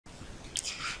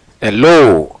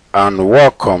Hello and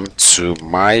welcome to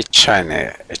my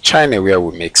channel, a channel where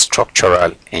we make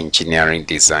structural engineering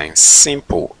design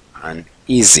simple and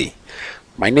easy.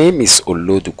 My name is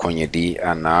Olodukonyedi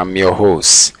and I'm your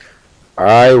host.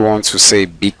 I want to say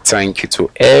big thank you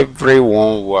to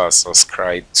everyone who has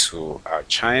subscribed to our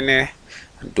channel.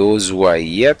 And those who are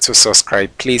yet to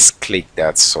subscribe, please click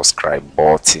that subscribe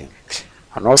button.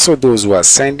 And also those who are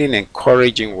sending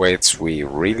encouraging words, we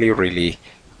really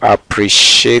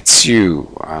appreciate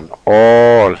you, and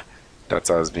all that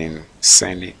has been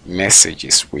sending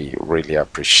messages, we really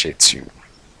appreciate you.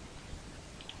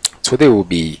 Today we'll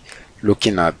be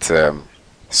looking at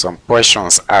some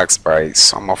questions asked by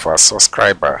some of our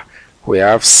subscribers. We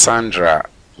have Sandra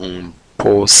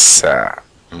Mposa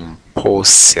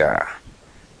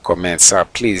comments.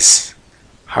 Please,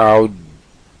 how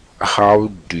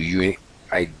do you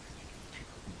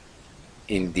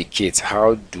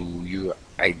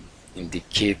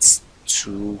indicate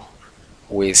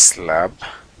two-way slab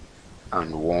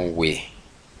and one-way?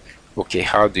 Okay,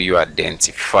 how do you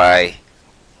identify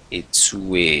a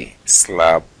two-way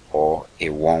slab or a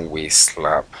one-way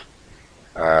slab?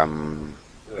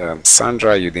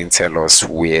 Sandra, you didn't tell us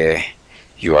where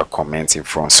you are commenting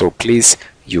from, so please,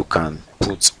 you can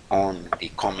put on the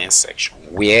comment section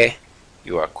where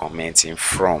you are commenting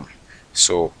from.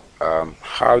 So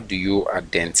how do you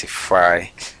identify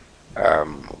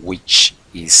which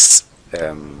is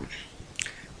a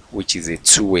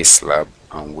two-way slab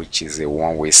and which is a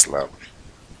one-way slab?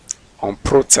 On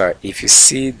Prota, if you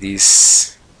see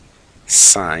this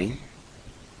sign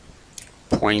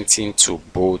pointing to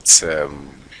both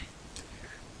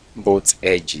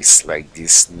edges like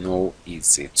this, no,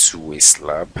 it's a two-way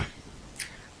slab.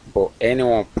 But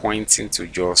anyone pointing to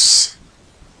just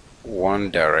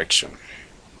one direction,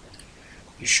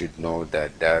 you should know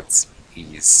that that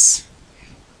is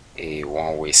a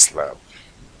one-way slab.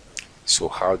 So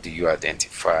how do you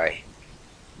identify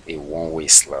a one-way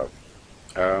slab?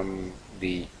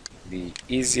 The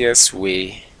easiest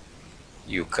way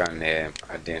you can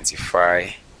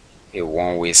identify a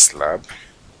one-way slab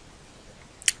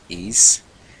is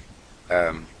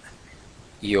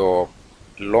your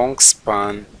long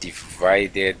span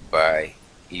divided by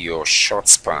your short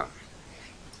span.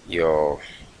 Your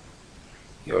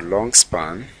long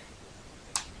span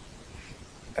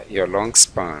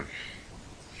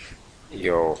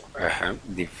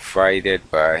divided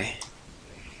by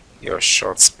your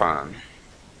short span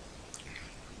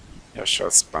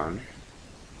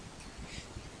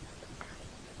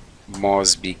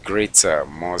must be greater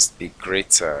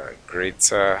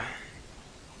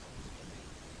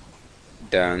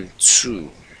than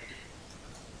 2.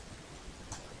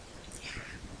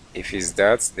 If it's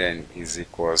that, then is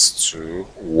equals to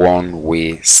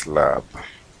one-way slab.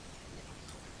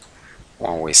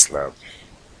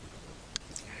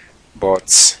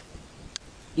 But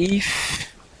if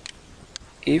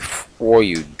what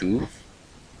you do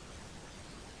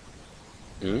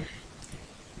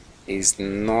is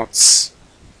not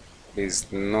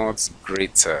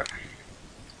greater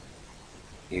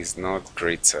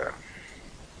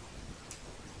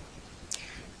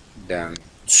than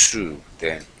 2,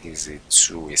 then is a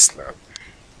two-way slab.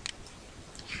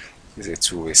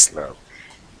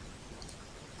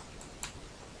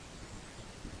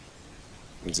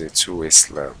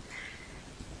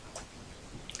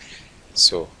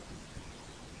 So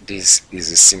this is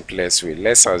the simplest way.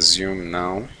 Let's assume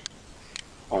now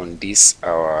on this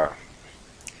our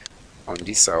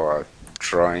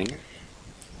drawing,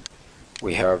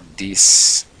 we have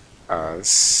this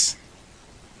as,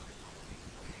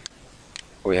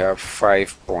 we have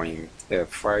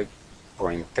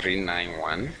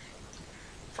 5.391.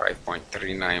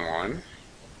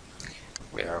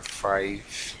 We have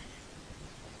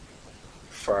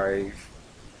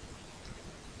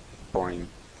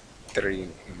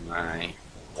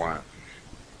 5.391.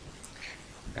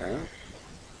 And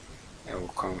we'll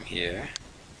come here.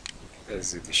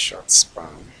 Let's do the short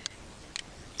span.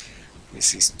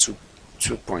 This is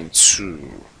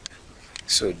 2.2.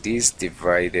 So this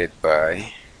divided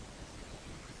by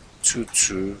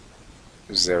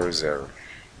 2200.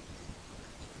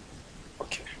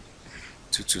 Okay,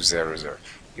 2200.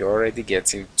 You're already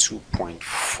getting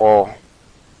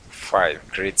 2.45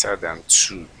 greater than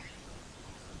 2.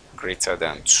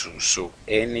 So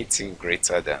anything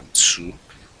greater than 2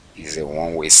 is a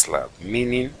one-way slab.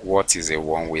 Meaning, what is a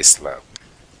one-way slab?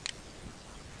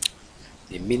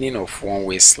 The meaning of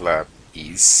one-way slab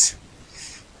is,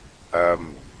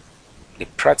 the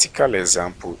practical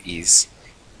example is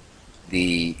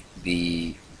the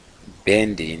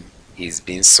bending is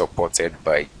being supported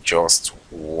by just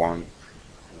one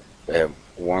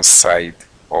one side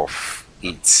of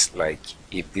it. Like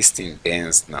if this thing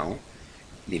bends now,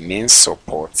 the main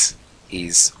support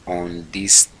is on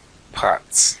this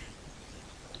part,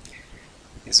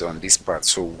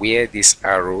 so where this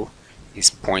arrow is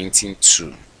pointing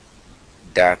to,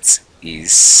 that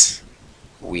is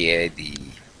where the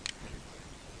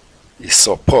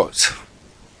support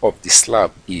of the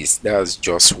slab is. That's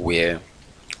just where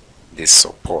the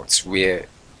support, where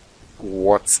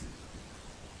what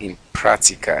in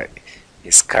practical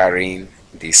is carrying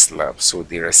this slab. So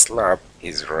the slab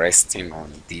is resting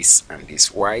on this and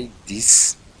this. Why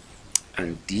this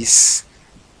and this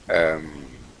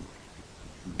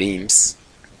beams,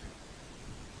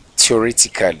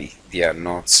 theoretically they are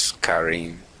not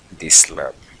carrying this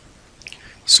slab.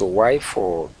 So why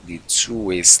for the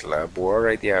two-way slab we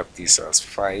already have this as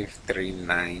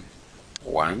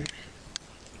 5391.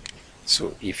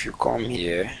 So if you come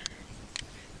here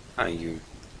and you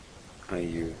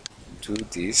do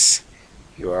this,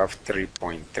 you have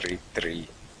 3.3330.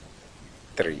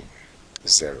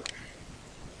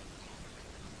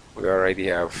 We already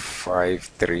have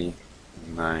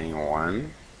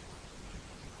 5391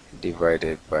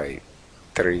 divided by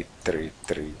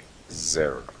 3330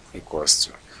 equals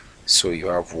to, so you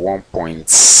have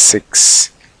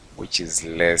 1.6, which is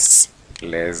less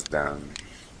than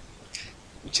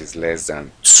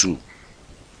 2.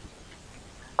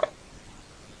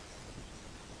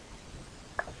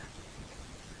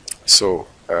 So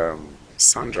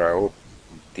Sandra, I hope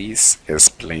this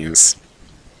explains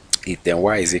it. Then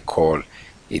why is it called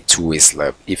a two-way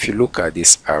slab? If you look at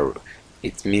this arrow,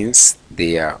 it means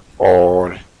they are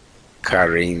all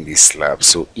carrying the slab,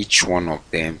 so each one of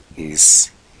them is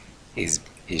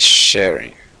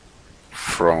sharing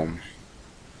from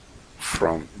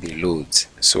the load.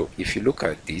 So if you look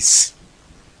at this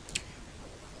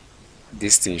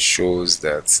thing shows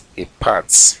that a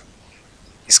part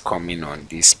is coming on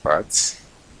this part,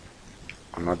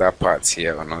 another part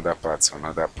here, another part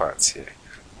here.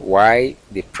 Why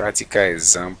the practical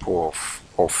example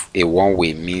of a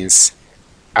one-way means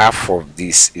half of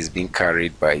this is being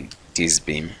carried by this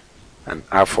beam and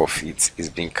half of it is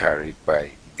being carried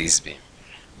by this beam.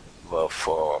 But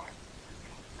for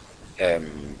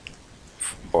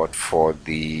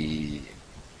the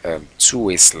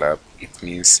two-way slab, it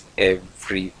means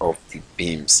every of the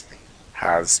beams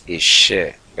has a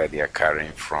share that they are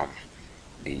carrying from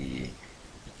the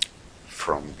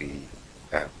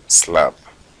slab.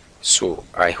 So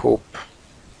I hope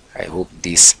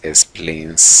this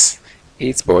explains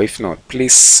it, but if not,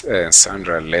 please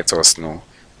Sandra, let us know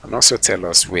and also tell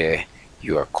us where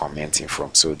you are commenting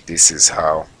from. So this is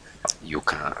how you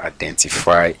can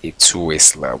identify a two-way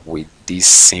slab with this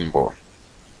symbol.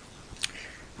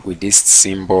 This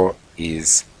symbol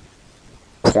is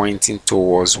pointing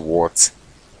towards what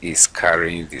is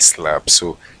carrying the slab,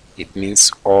 so it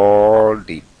means all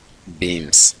the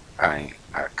beams are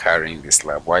carrying the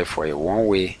slab. Why for a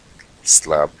one-way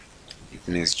slab, it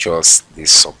means just the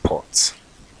support.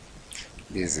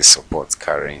 This is the support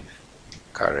carrying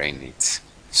it.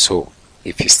 So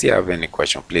if you still have any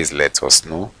question, please let us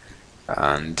know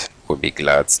and we'll be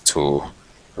glad to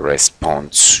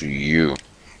respond to you.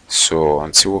 So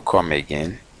until we come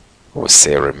again, we'll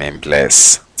say remain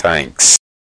blessed. Thanks.